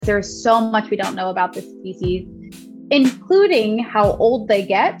There's so much we don't know about this species, including how old they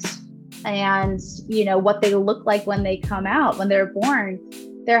get and, what they look like when they come out, when they're born.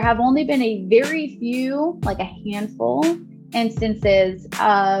 There have only been a very few, like a handful, instances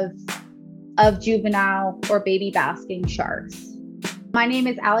of juvenile or baby basking sharks. My name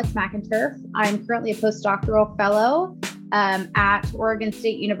is Alex McInturf. I'm currently a postdoctoral fellow at Oregon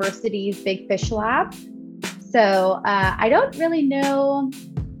State University's Big Fish Lab. So I don't really know.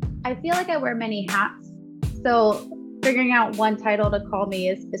 I feel like I wear many hats. So figuring out one title to call me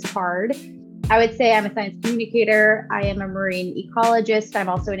is hard. I would say I'm a science communicator. I am a marine ecologist. I'm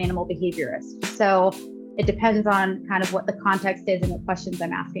also an animal behaviorist. So it depends on kind of what the context is and the questions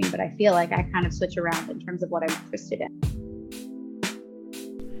I'm asking, but I feel like I kind of switch around in terms of what I'm interested in.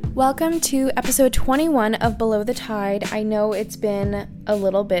 Welcome to episode 21 of Below the Tide. I know it's been a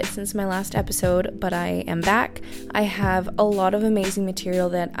little bit since my last episode, but I am back. I have a lot of amazing material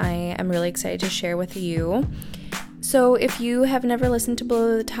that I am really excited to share with you. So if you have never listened to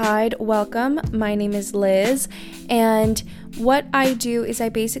Below the Tide, welcome. My name is Liz, and what I do is I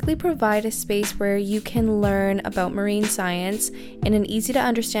basically provide a space where you can learn about marine science in an easy to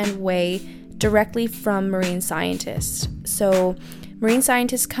understand way directly from marine scientists. So marine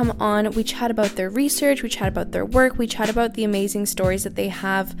scientists come on, we chat about their research, we chat about their work, we chat about the amazing stories that they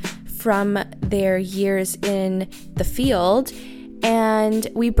have from their years in the field, and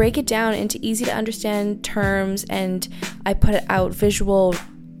we break it down into easy to understand terms, and I put out visual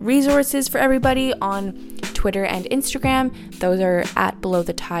resources for everybody on Twitter and Instagram. Those are at Below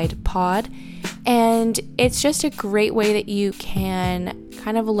the Tide Pod, and it's just a great way that you can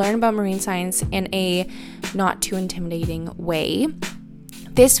kind of learn about marine science in a not too intimidating way.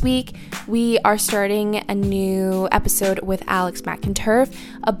 This week, we are starting a new episode with Alex McInturf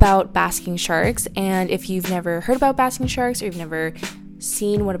about basking sharks. And if you've never heard about basking sharks or you've never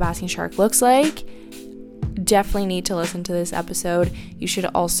seen what a basking shark looks like, definitely need to listen to this episode. You should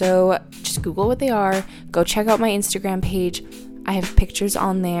also just Google what they are. Go check out my Instagram page. I have pictures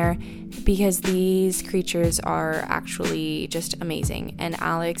on there because these creatures are actually just amazing. And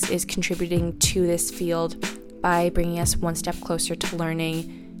Alex is contributing to this field by bringing us one step closer to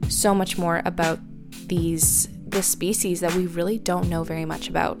learning so much more about this species that we really don't know very much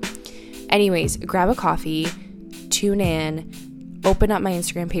about. Anyways, grab a coffee, tune in, open up my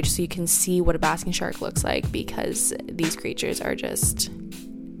Instagram page so you can see what a basking shark looks like, because these creatures are just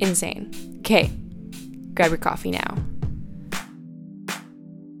insane. Okay, grab your coffee now.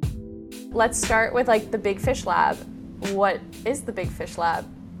 Let's start with the Big Fish Lab. What is the Big Fish Lab?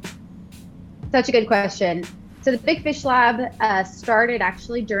 Such a good question. So the Big Fish Lab started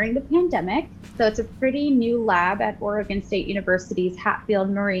actually during the pandemic. So it's a pretty new lab at Oregon State University's Hatfield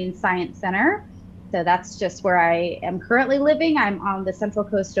Marine Science Center. So that's just where I am currently living. I'm on the central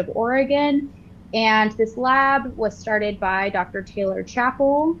coast of Oregon. And this lab was started by Dr. Taylor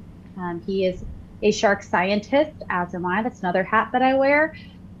Chappell. He is a shark scientist, as am I. That's another hat that I wear.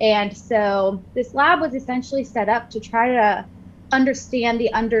 And so this lab was essentially set up to try to understand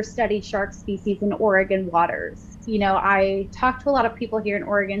the understudied shark species in Oregon waters. I talk to a lot of people here in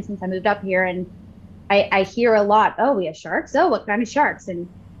Oregon since I moved up here, and I hear a lot, oh, we have sharks? Oh, what kind of sharks? And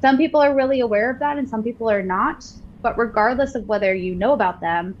some people are really aware of that and some people are not. But regardless of whether you know about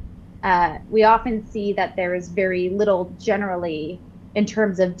them, we often see that there is very little generally in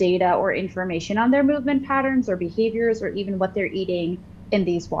terms of data or information on their movement patterns or behaviors or even what they're eating in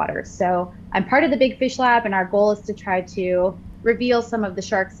these waters. So I'm part of the Big Fish Lab, and our goal is to try to reveal some of the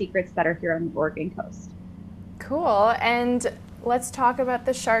shark secrets that are here on the Oregon coast. Cool. And let's talk about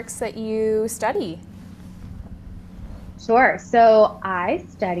the sharks that you study. Sure. So I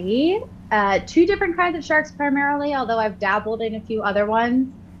study two different kinds of sharks primarily, although I've dabbled in a few other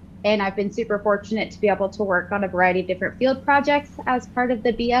ones. And I've been super fortunate to be able to work on a variety of different field projects as part of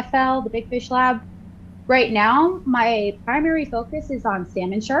the BFL, the Big Fish Lab. Right now, my primary focus is on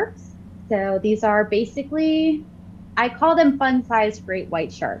salmon sharks. So these are basically, I call them fun-sized great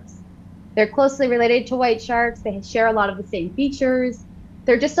white sharks. They're closely related to white sharks. They share a lot of the same features.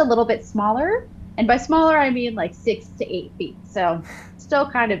 They're just a little bit smaller. And by smaller, I mean 6 to 8 feet. So still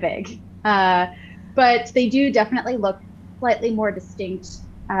kind of big. But they do definitely look slightly more distinct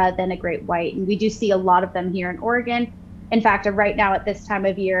than a great white. And we do see a lot of them here in Oregon. In fact, right now at this time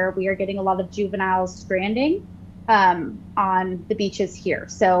of year, we are getting a lot of juveniles stranding on the beaches here.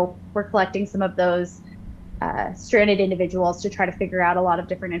 So we're collecting some of those stranded individuals to try to figure out a lot of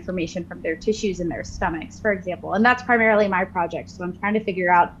different information from their tissues and their stomachs, for example. And that's primarily my project. So I'm trying to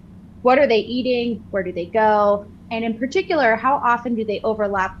figure out, what are they eating? Where do they go? And in particular, how often do they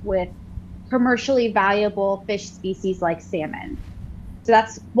overlap with commercially valuable fish species like salmon? So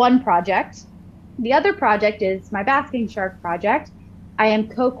that's one project. The other project is my basking shark project. I am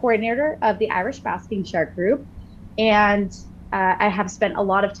co-coordinator of the Irish Basking Shark Group, and I have spent a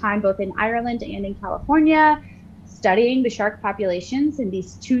lot of time both in Ireland and in California studying the shark populations in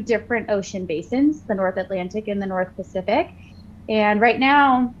these two different ocean basins, the North Atlantic and the North Pacific. And right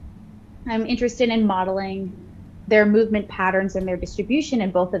now, I'm interested in modeling their movement patterns and their distribution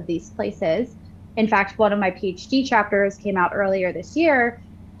in both of these places. In fact, one of my PhD chapters came out earlier this year,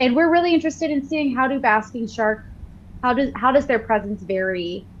 and we're really interested in seeing how does their presence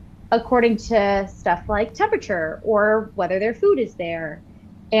vary according to stuff like temperature or whether their food is there,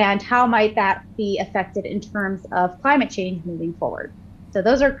 and how might that be affected in terms of climate change moving forward. So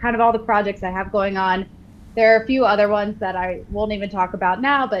those are kind of all the projects I have going on. There are a few other ones that I won't even talk about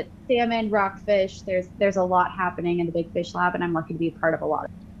now, but salmon, rockfish, there's a lot happening in the Big Fish Lab, and I'm lucky to be a part of a lot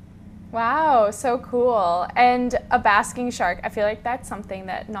of it. Wow, so cool. And a basking shark, I feel like that's something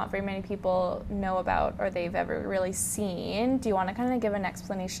that not very many people know about or they've ever really seen. Do you want to kind of give an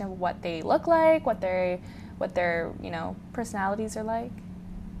explanation of what they look like, what their personalities are like?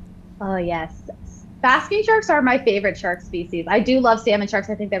 Oh, yes. Basking sharks are my favorite shark species. I do love salmon sharks.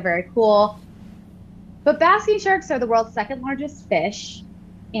 I think they're very cool. But basking sharks are the world's second largest fish.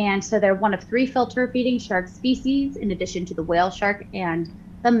 And so they're one of 3 filter-feeding shark species, in addition to the whale shark and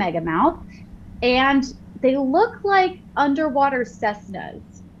the megamouth. And they look like underwater Cessnas,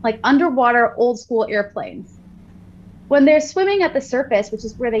 like underwater old school airplanes. When they're swimming at the surface, which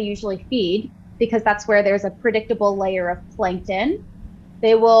is where they usually feed, because that's where there's a predictable layer of plankton,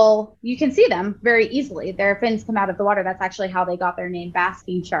 you can see them very easily. Their fins come out of the water. That's actually how they got their name,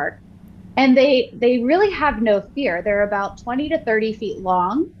 basking shark. And they really have no fear. They're about 20 to 30 feet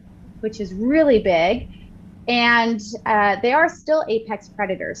long, which is really big. And they are still apex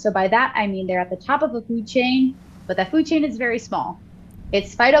predators. So by that, I mean they're at the top of a food chain, but that food chain is very small.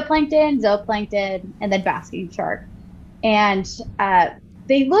 It's phytoplankton, zooplankton, and then basking shark. And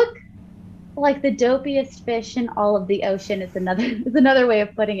they look like the dopiest fish in all of the ocean is another way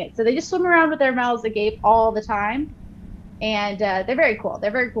of putting it. So they just swim around with their mouths agape all the time. And they're very cool.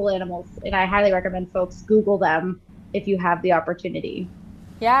 They're very cool animals. And I highly recommend folks Google them if you have the opportunity.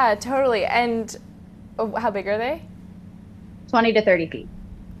 Yeah, totally. And how big are they? 20 to 30 feet.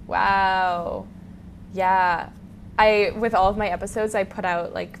 Wow. Yeah. With all of my episodes, I put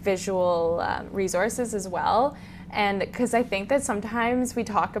out like visual resources as well. And because I think that sometimes we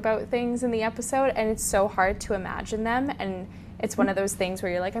talk about things in the episode and it's so hard to imagine them. And it's one of those things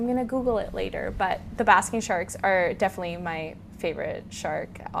where you're like, I'm going to Google it later. But the basking sharks are definitely my favorite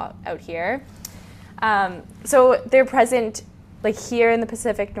shark out here. So they're present like here in the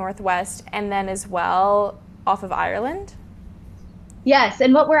Pacific Northwest and then as well off of Ireland? Yes,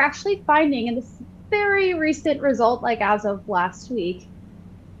 and what we're actually finding in this very recent result, like as of last week,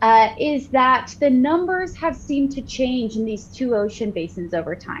 is that the numbers have seemed to change in these two ocean basins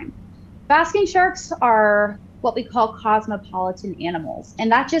over time. Basking sharks are what we call cosmopolitan animals,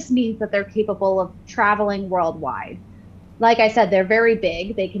 and that just means that they're capable of traveling worldwide. Like I said, they're very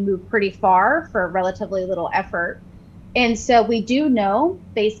big. They can move pretty far for relatively little effort. And so we do know,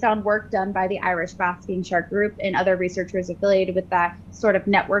 based on work done by the Irish Basking Shark Group and other researchers affiliated with that sort of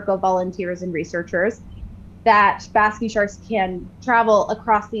network of volunteers and researchers, that basking sharks can travel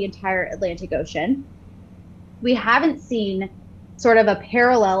across the entire Atlantic Ocean. We haven't seen sort of a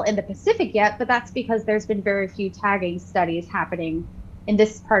parallel in the Pacific yet, but that's because there's been very few tagging studies happening in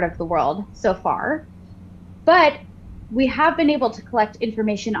this part of the world so far. But we have been able to collect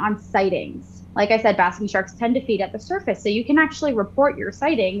information on sightings. Like I said, basking sharks tend to feed at the surface, so you can actually report your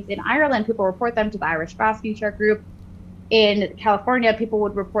sightings. In Ireland, people report them to the Irish Basking Shark Group. In California, people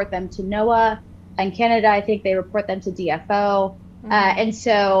would report them to NOAA. In Canada, I think they report them to DFO. Mm-hmm. And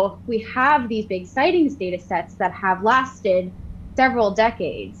so we have these big sightings data sets that have lasted several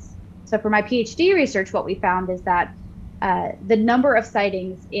decades. So for my PhD research, what we found is that the number of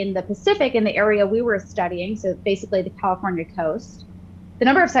sightings in the Pacific, in the area we were studying, so basically the California coast, the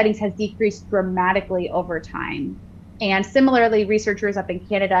number of sightings has decreased dramatically over time. And similarly, researchers up in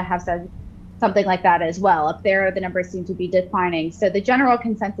Canada have said something like that as well. Up there, the numbers seem to be declining. So the general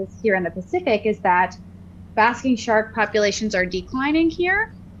consensus here in the Pacific is that basking shark populations are declining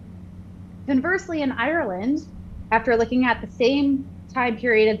here. Conversely, in Ireland, after looking at the same time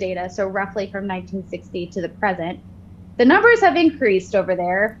period of data, so roughly from 1960 to the present, the numbers have increased over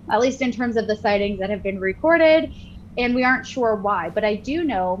there, at least in terms of the sightings that have been recorded, and we aren't sure why. But I do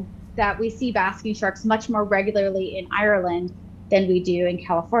know that we see basking sharks much more regularly in Ireland than we do in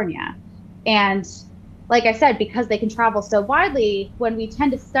California. And like I said, because they can travel so widely, when we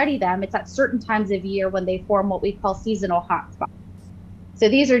tend to study them, it's at certain times of year when they form what we call seasonal hotspots. So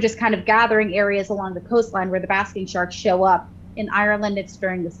these are just kind of gathering areas along the coastline where the basking sharks show up. In Ireland, it's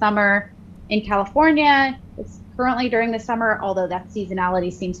during the summer. In California, it's currently during the summer, although that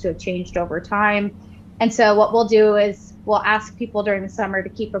seasonality seems to have changed over time. And so what we'll do is we'll ask people during the summer to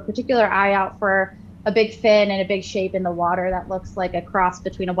keep a particular eye out for a big fin and a big shape in the water that looks like a cross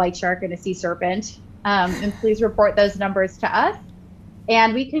between a white shark and a sea serpent. And please report those numbers to us.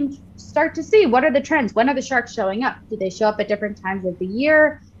 And we can start to see, what are the trends? When are the sharks showing up? Do they show up at different times of the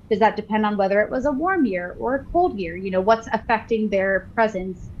year? Does that depend on whether it was a warm year or a cold year? What's affecting their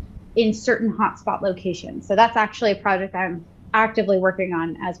presence in certain hotspot locations? So that's actually a project I'm actively working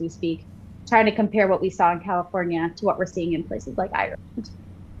on as we speak, trying to compare what we saw in California to what we're seeing in places like Ireland.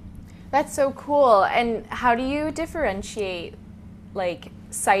 That's so cool. And how do you differentiate like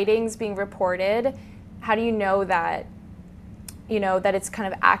sightings being reported? How do you know that that it's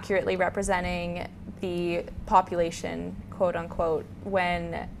kind of accurately representing the population, quote unquote,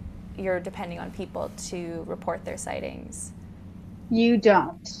 when you're depending on people to report their sightings? You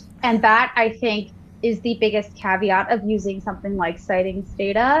don't. And that, I think, is the biggest caveat of using something like sightings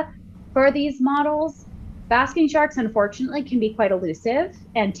data for these models. Basking sharks, unfortunately, can be quite elusive,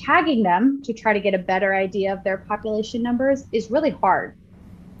 and tagging them to try to get a better idea of their population numbers is really hard.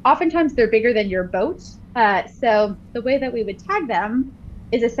 Oftentimes, they're bigger than your boat. So the way that we would tag them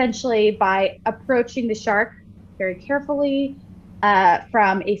is essentially by approaching the shark very carefully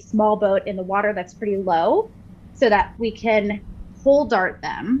from a small boat in the water that's pretty low, so that we can pole dart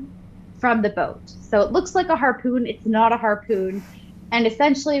them from the boat. So it looks like a harpoon. It's not a harpoon. And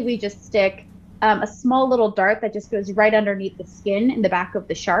essentially, we just stick a small little dart that just goes right underneath the skin in the back of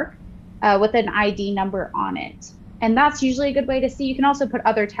the shark with an ID number on it. And that's usually a good way to see. You can also put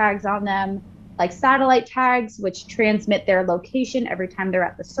other tags on them, like satellite tags, which transmit their location every time they're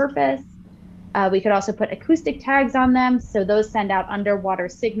at the surface. We could also put acoustic tags on them. So those send out underwater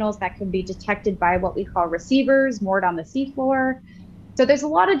signals that can be detected by what we call receivers moored on the seafloor. So there's a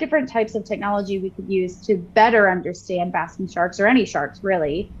lot of different types of technology we could use to better understand basking sharks, or any sharks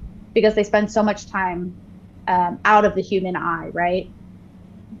really, because they spend so much time out of the human eye, right?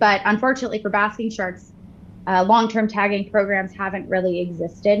 But unfortunately for basking sharks, long-term tagging programs haven't really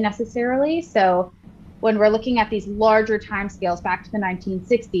existed necessarily. So when we're looking at these larger timescales back to the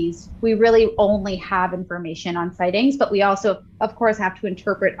 1960s, we really only have information on sightings, but we also, of course, have to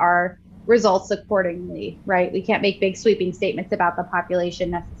interpret our results accordingly, right? We can't make big sweeping statements about the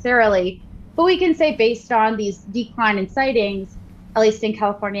population necessarily, but we can say based on these decline in sightings, at least in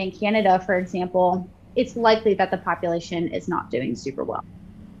California and Canada, for example, it's likely that the population is not doing super well.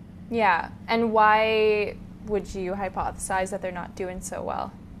 Yeah, and why would you hypothesize that they're not doing so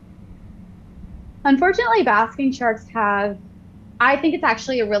well? Unfortunately, basking sharks have, I think it's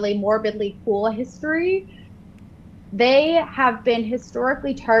actually a really morbidly cool history. They have been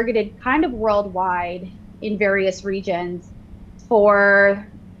historically targeted kind of worldwide in various regions for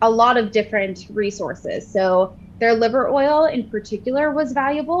a lot of different resources. So their liver oil in particular was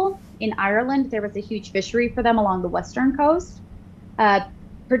valuable. In Ireland, there was a huge fishery for them along the western coast.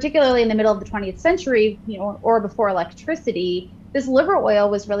 Particularly in the middle of the 20th century, or before electricity, this liver oil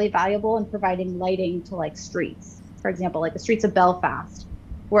was really valuable in providing lighting to like streets. For example, like the streets of Belfast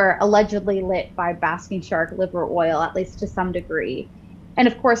were allegedly lit by basking shark liver oil, at least to some degree. And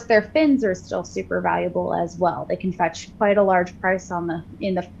of course, their fins are still super valuable as well. They can fetch quite a large price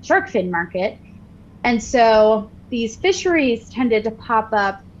in the shark fin market. And so these fisheries tended to pop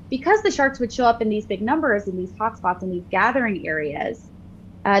up because the sharks would show up in these big numbers in these hotspots, in these gathering areas.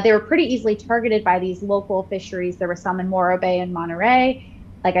 They were pretty easily targeted by these local fisheries. There were some in Morro Bay and Monterey.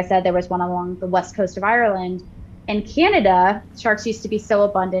 Like I said, there was one along the west coast of Ireland. In Canada, sharks used to be so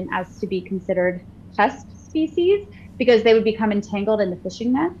abundant as to be considered pest species because they would become entangled in the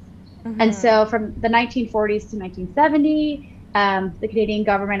fishing nets. Mm-hmm. And so from the 1940s to 1970, the Canadian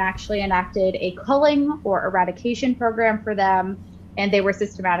government actually enacted a culling or eradication program for them. And they were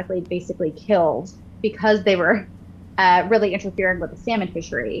systematically basically killed because they were really interfering with the salmon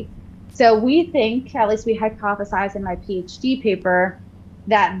fishery. So we think, at least we hypothesize in my PhD paper,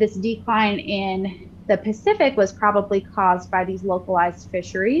 that this decline in the Pacific was probably caused by these localized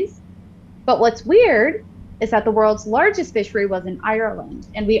fisheries. But what's weird is that the world's largest fishery was in Ireland,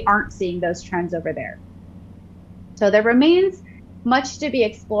 and we aren't seeing those trends over there. So there remains much to be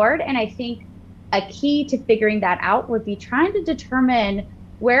explored, and I think a key to figuring that out would be trying to determine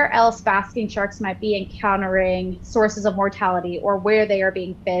where else basking sharks might be encountering sources of mortality, or where they are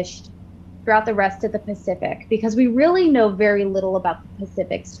being fished throughout the rest of the Pacific, because we really know very little about the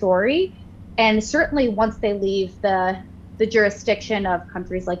Pacific story. And certainly once they leave the jurisdiction of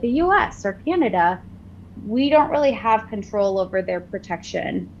countries like the US or Canada, we don't really have control over their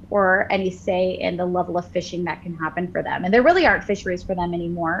protection or any say in the level of fishing that can happen for them. And there really aren't fisheries for them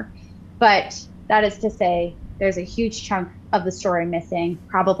anymore. But that is to say, there's a huge chunk of the story missing,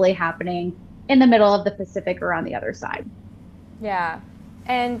 probably happening in the middle of the Pacific or on the other side. Yeah.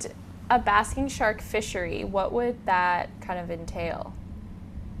 And a basking shark fishery, what would that kind of entail?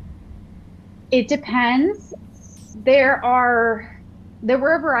 It depends. There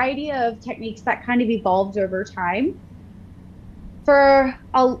were a variety of techniques that kind of evolved over time. For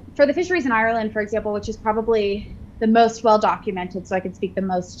the fisheries in Ireland, for example, which is probably the most well documented, so I can speak the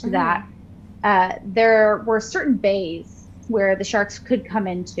most to that, there were certain bays where the sharks could come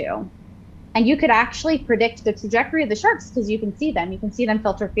into. And you could actually predict the trajectory of the sharks because you can see them. You can see them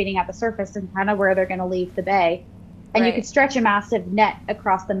filter feeding at the surface and kind of where they're going to leave the bay. And you could stretch a massive net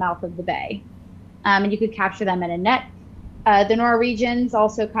across the mouth of the bay. And you could capture them in a net. The Norwegians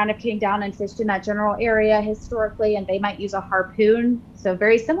also kind of came down and fished in that general area historically, and they might use a harpoon. So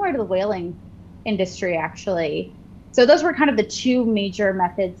very similar to the whaling industry, actually. So those were kind of the two major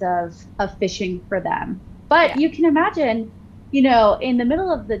methods of fishing for them. But you can imagine, in the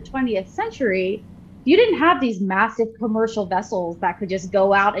middle of the 20th century, you didn't have these massive commercial vessels that could just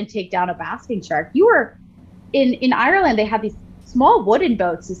go out and take down a basking shark. You were in Ireland, they had these small wooden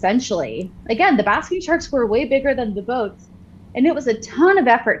boats, essentially. Again, the basking sharks were way bigger than the boats. And it was a ton of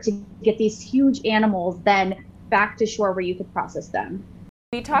effort to get these huge animals then back to shore where you could process them.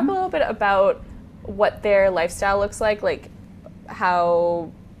 Can you talk a little bit about what their lifestyle looks like how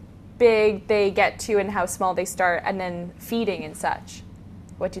big they get to and how small they start, and then feeding and such?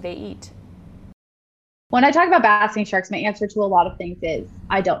 What do they eat? When I talk about basking sharks, my answer to a lot of things is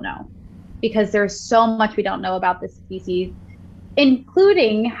I don't know, because there's so much we don't know about this species,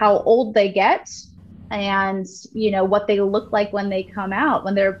 including how old they get and what they look like when they come out,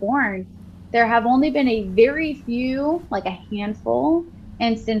 when they're born. There have only been a very few, like a handful,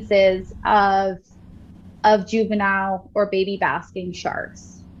 instances of juvenile or baby basking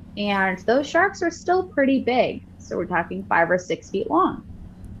sharks. And those sharks are still pretty big. So we're talking 5 or 6 feet long.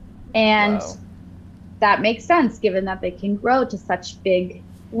 And that makes sense given that they can grow to such big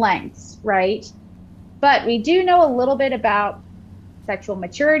lengths, right? But we do know a little bit about sexual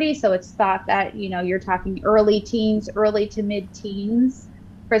maturity. So it's thought that, you're talking early teens, early to mid-teens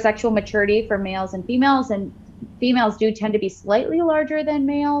for sexual maturity for males and females. And females do tend to be slightly larger than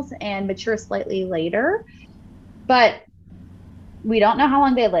males and mature slightly later. But we don't know how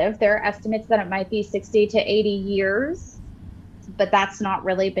long they live. There are estimates that it might be 60 to 80 years, but that's not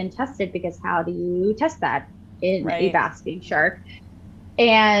really been tested because how do you test that in a basking shark?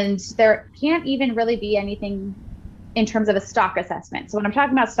 And there can't even really be anything in terms of a stock assessment. So when I'm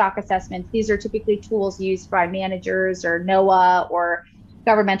talking about stock assessments, these are typically tools used by managers or NOAA or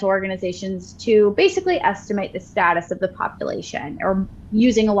governmental organizations to basically estimate the status of the population, or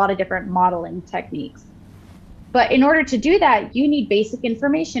using a lot of different modeling techniques. But in order to do that, you need basic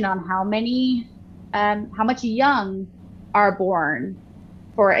information on how much young are born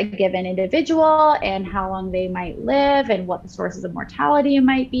for a given individual and how long they might live and what the sources of mortality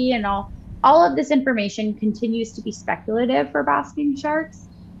might be. And all of this information continues to be speculative for basking sharks.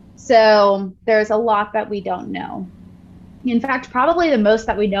 So there's a lot that we don't know. In fact, probably the most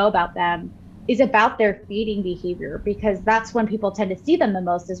that we know about them is about their feeding behavior, because that's when people tend to see them the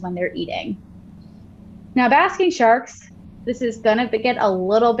most, is when they're eating. Now, basking sharks, this is going to get a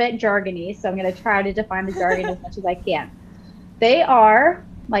little bit jargony, so I'm going to try to define the jargon as much as I can. They are,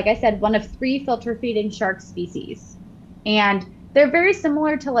 like I said, one of 3 filter feeding shark species. And they're very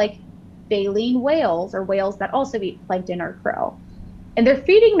similar to like baleen whales, or whales that also eat plankton or krill. And their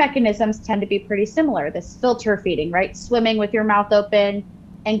feeding mechanisms tend to be pretty similar. This filter feeding, right? Swimming with your mouth open,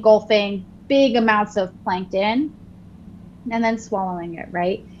 engulfing big amounts of plankton, and then swallowing it,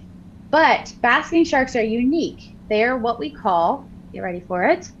 right? But basking sharks are unique. They're what we call, get ready for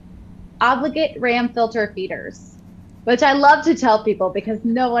it, obligate ram filter feeders, which I love to tell people because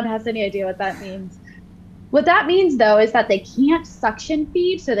no one has any idea what that means. What that means, though, is that they can't suction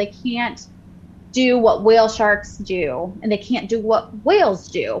feed, so they can't do what whale sharks do, and they can't do what whales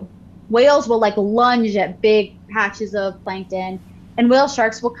do. Whales will like lunge at big patches of plankton, and whale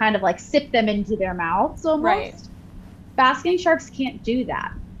sharks will kind of like sip them into their mouths almost. Right. Basking sharks can't do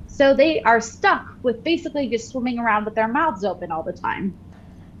that. So they are stuck with basically just swimming around with their mouths open all the time,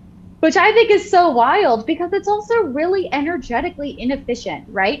 which I think is so wild because it's also really energetically inefficient,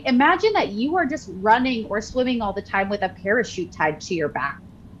 right? Imagine that you are just running or swimming all the time with a parachute tied to your back,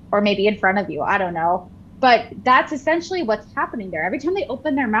 or maybe in front of you, I don't know. But that's essentially what's happening there. Every time they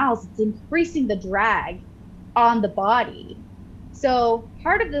open their mouths, it's increasing the drag on the body. So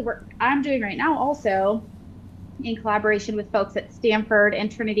part of the work I'm doing right now also, in collaboration with folks at Stanford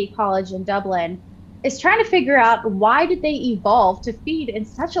and Trinity College in Dublin, is trying to figure out why did they evolve to feed in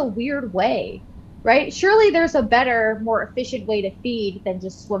such a weird way, right? Surely there's a better, more efficient way to feed than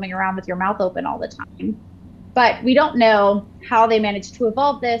just swimming around with your mouth open all the time. But we don't know how they managed to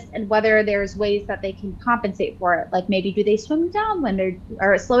evolve this and whether there's ways that they can compensate for it. Like maybe do they swim down when they're,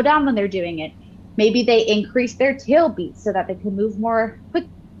 or slow down when they're doing it? Maybe they increase their tail beats so that they can move more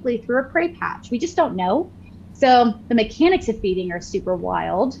quickly through a prey patch. We just don't know. So the mechanics of feeding are super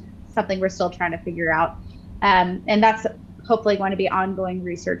wild, something we're still trying to figure out. And that's hopefully going to be ongoing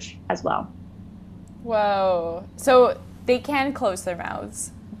research as well. Whoa. So they can close their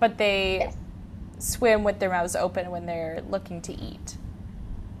mouths, but they Yes. swim with their mouths open when they're looking to eat.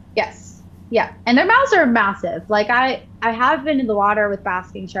 Yes. Yeah. And their mouths are massive. Like I have been in the water with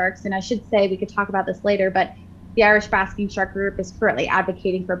basking sharks, and I should say we could talk about this later, but the Irish Basking Shark Group is currently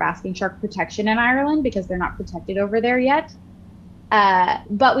advocating for basking shark protection in Ireland because they're not protected over there yet.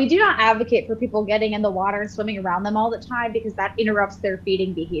 But we do not advocate for people getting in the water and swimming around them all the time because that interrupts their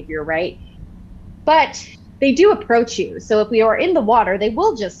feeding behavior, right? But they do approach you. So if we are in the water, they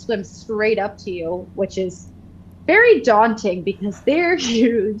will just swim straight up to you, which is very daunting because they're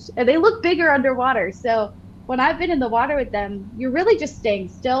huge and they look bigger underwater. So when I've been in the water with them, you're really just staying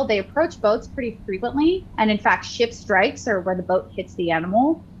still. They approach boats pretty frequently. And in fact, ship strikes are where the boat hits the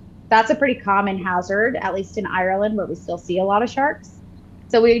animal. That's a pretty common hazard, at least in Ireland, where we still see a lot of sharks.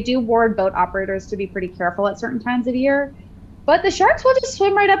 So we do warn boat operators to be pretty careful at certain times of year. But the sharks will just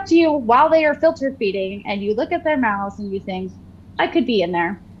swim right up to you while they are filter feeding. And you look at their mouths and you think, I could be in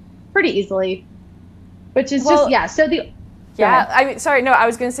there pretty easily. Which is just, yeah. So the... Yeah, I mean, sorry, no, I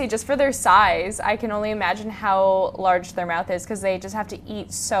was going to say just for their size, I can only imagine how large their mouth is because they just have to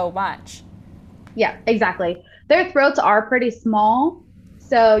eat so much. Yeah, exactly. Their throats are pretty small,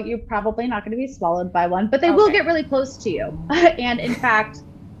 so you're probably not going to be swallowed by one, but they will get really close to you. And in fact,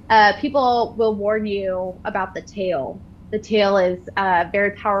 people will warn you about the tail. The tail is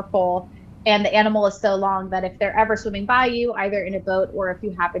very powerful, and the animal is so long that if they're ever swimming by you, either in a boat or if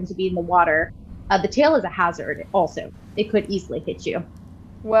you happen to be in the water, the tail is a hazard also. It could easily hit you.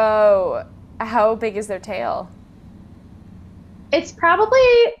 Whoa. How big is their tail? It's probably,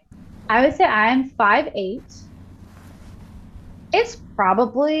 I would say I'm 5'8". It's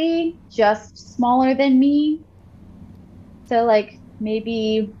probably just smaller than me. So like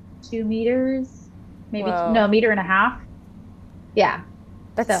maybe 2 meters, maybe, no, 1.5 meters. Yeah.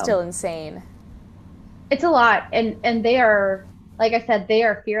 That's still insane. It's a lot. And they are, like I said, they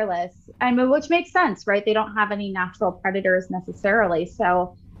are fearless. I mean, which makes sense, right? They don't have any natural predators necessarily,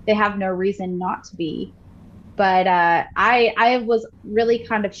 so they have no reason not to be. But I was really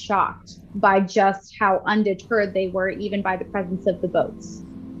kind of shocked by just how undeterred they were, even by the presence of the boats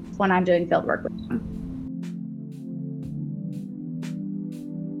when I'm doing field work with them.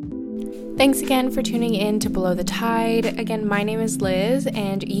 Thanks again for tuning in to Below the Tide. Again, my name is Liz,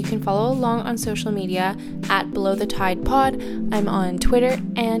 and you can follow along on social media at Below the Tide Pod. I'm on Twitter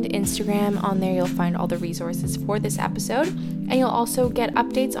and Instagram. On there, you'll find all the resources for this episode, and you'll also get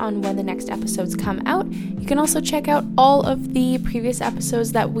updates on when the next episodes come out. You can also check out all of the previous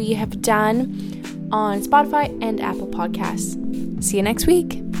episodes that we have done on Spotify and Apple Podcasts. See you next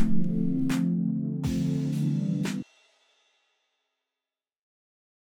week.